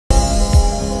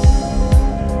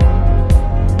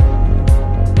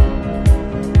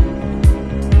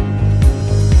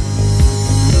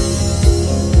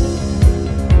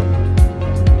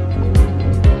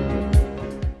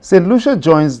St. Lucia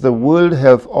joins the World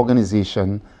Health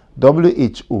Organization,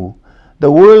 WHO, the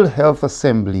World Health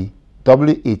Assembly,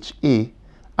 WHA,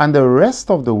 and the rest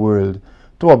of the world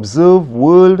to observe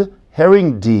World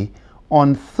Hearing Day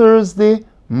on Thursday,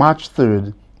 March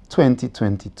 3rd,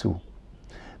 2022.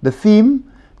 The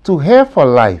theme, To Hear for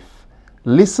Life,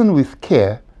 Listen with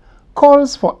Care,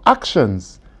 calls for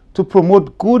actions to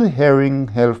promote good hearing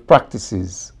health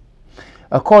practices.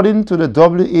 According to the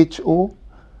WHO,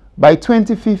 by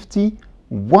 2050,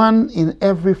 1 in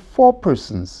every 4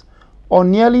 persons, or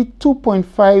nearly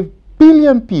 2.5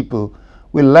 billion people,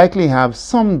 will likely have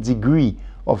some degree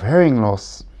of hearing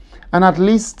loss, and at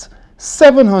least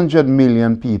 700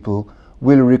 million people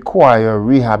will require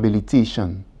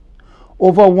rehabilitation.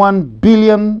 Over 1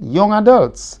 billion young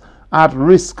adults are at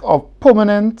risk of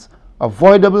permanent,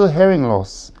 avoidable hearing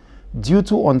loss due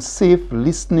to unsafe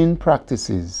listening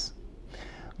practices.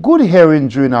 Good hearing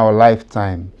during our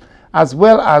lifetime, as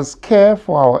well as care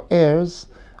for our ears,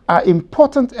 are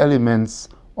important elements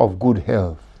of good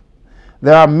health.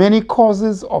 There are many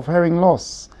causes of hearing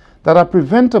loss that are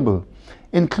preventable,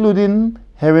 including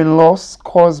hearing loss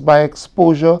caused by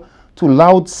exposure to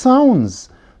loud sounds,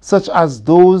 such as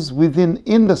those within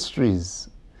industries,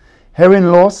 hearing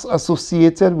loss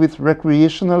associated with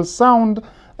recreational sound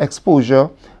exposure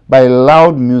by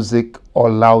loud music or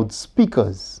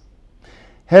loudspeakers.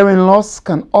 Hearing loss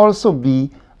can also be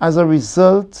as a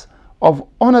result of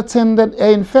unattended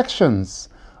ear infections,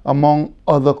 among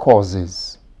other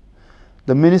causes.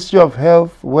 The Ministry of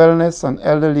Health, Wellness and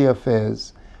Elderly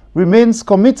Affairs remains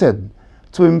committed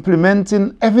to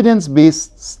implementing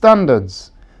evidence-based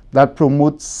standards that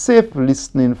promote safe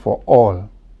listening for all.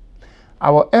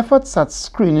 Our efforts at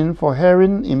screening for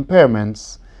hearing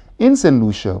impairments in St.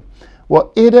 Lucia were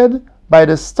aided by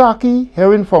the Starkey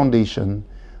Hearing Foundation,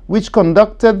 which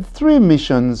conducted 3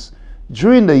 missions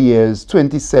during the years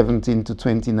 2017 to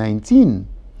 2019.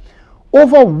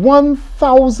 Over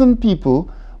 1,000 people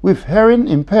with hearing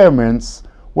impairments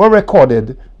were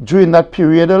recorded during that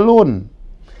period alone.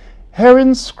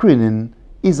 Hearing screening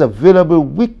is available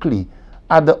weekly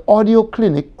at the audio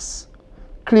clinics,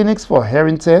 clinics for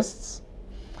hearing tests,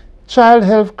 child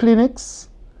health clinics,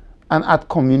 and at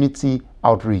community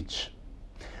outreach.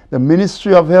 The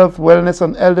Ministry of Health, Wellness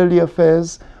and Elderly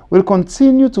Affairs will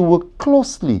continue to work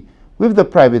closely with the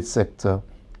private sector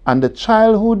and the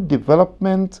Childhood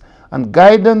Development and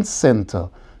Guidance Center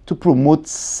to promote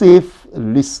safe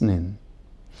listening.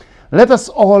 Let us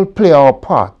all play our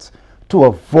part to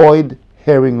avoid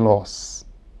hearing loss.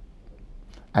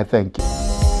 I thank you.